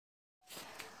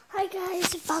Hi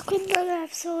guys, back with another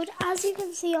episode. As you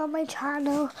can see on my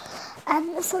channel,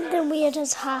 something weird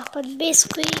has happened.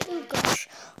 Basically, oh gosh,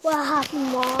 what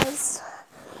happened was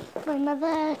my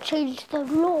mother changed the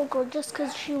logo just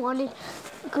because she wanted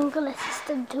Google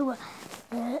Assistant to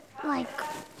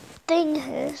thing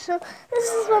her. So this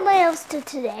is what my elves did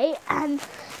today, and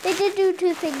they did do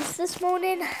two things this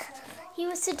morning. He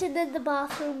was sitting in the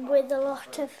bathroom with a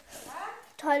lot of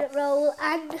toilet roll,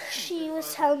 and she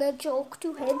was telling a joke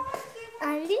to him,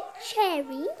 and little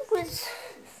Cherry was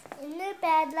in her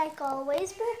bed like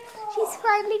always, but she's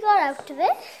finally got out of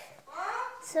it.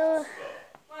 So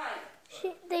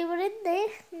they were in there,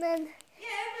 and then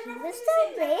he was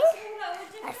down there.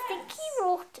 I think he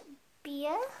wrote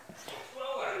beer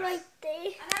right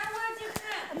there.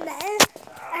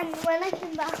 And when I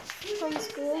came back from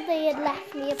school, they had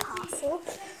left me a parcel,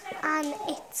 and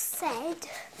it said,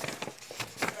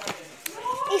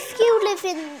 if you live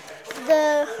in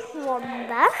the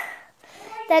Rhondda,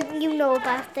 then you know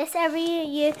about this. Every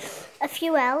year, a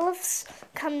few elves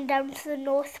come down to the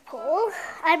North Pole.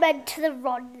 I went to the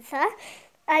Rhondda,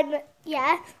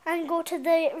 and go to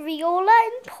the Rheola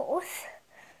in Porth.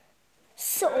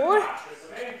 So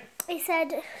I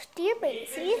said, dear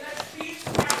Maisie,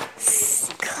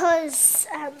 because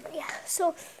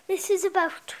so this is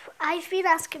about. I've been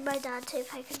asking my dad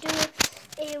if I could do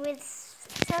it with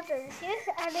Sanders here,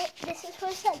 and this is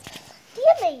what it said.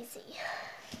 Dear Maisie,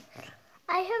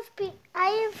 I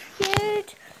have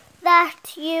heard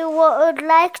that you would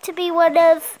like to be one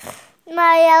of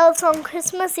my elves on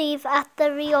Christmas Eve at the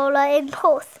Rheola in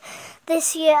Porth.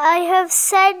 This year I have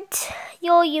sent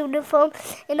your uniform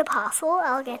in a parcel.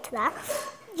 I'll get to that.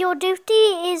 Your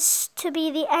duty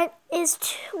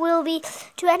will be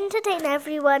to entertain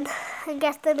everyone and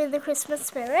get them in the Christmas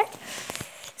spirit.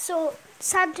 So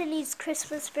Santa needs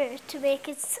Christmas spirit to make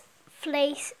his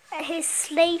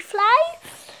sleigh fly.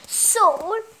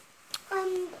 So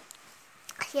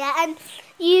and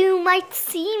you might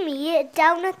see me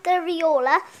down at the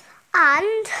Rheola,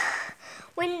 and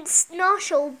when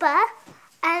Snosh over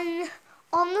and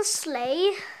on the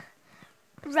sleigh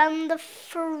round the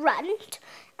front,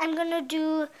 I'm gonna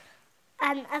do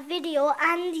a video,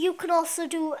 and you can also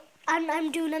do. And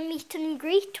I'm doing a meet and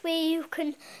greet where you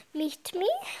can meet me,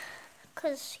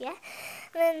 and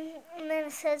then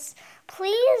it says,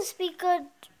 please be good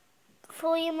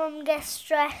before your mum gets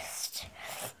stressed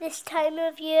this time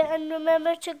of year, and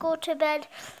remember to go to bed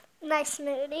nice and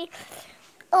early.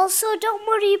 Also, don't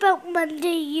worry about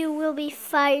Monday, you will be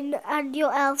fine, and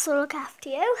your elves will look after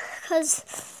you, because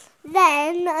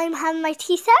then I'm having my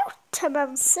teeth out, and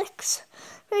I'm 6.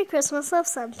 Merry Christmas, love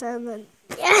Santa, and then,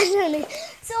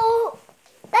 So,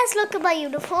 let's look at my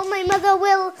uniform. My mother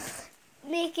will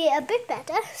make it a bit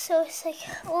better, so it's like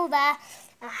all that,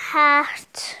 a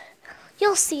hat.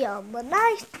 You'll see on the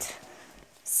night.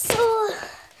 So,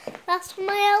 that's what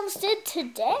my elves did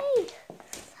today.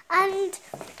 And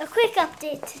a quick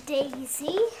update to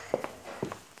Daisy.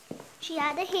 She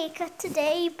had a haircut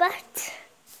today, but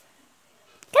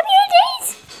come here,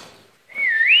 Daisy.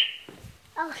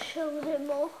 I'll show her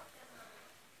more.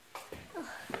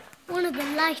 One of the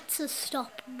lights has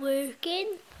stopped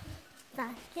working.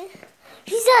 Thank you.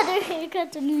 She's had her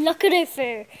haircut and look at her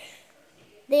fur.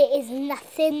 There is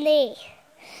nothing there.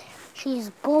 She's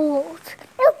bald.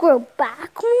 It'll grow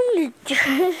back, won't it?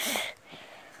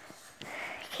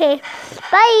 Okay,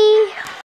 bye.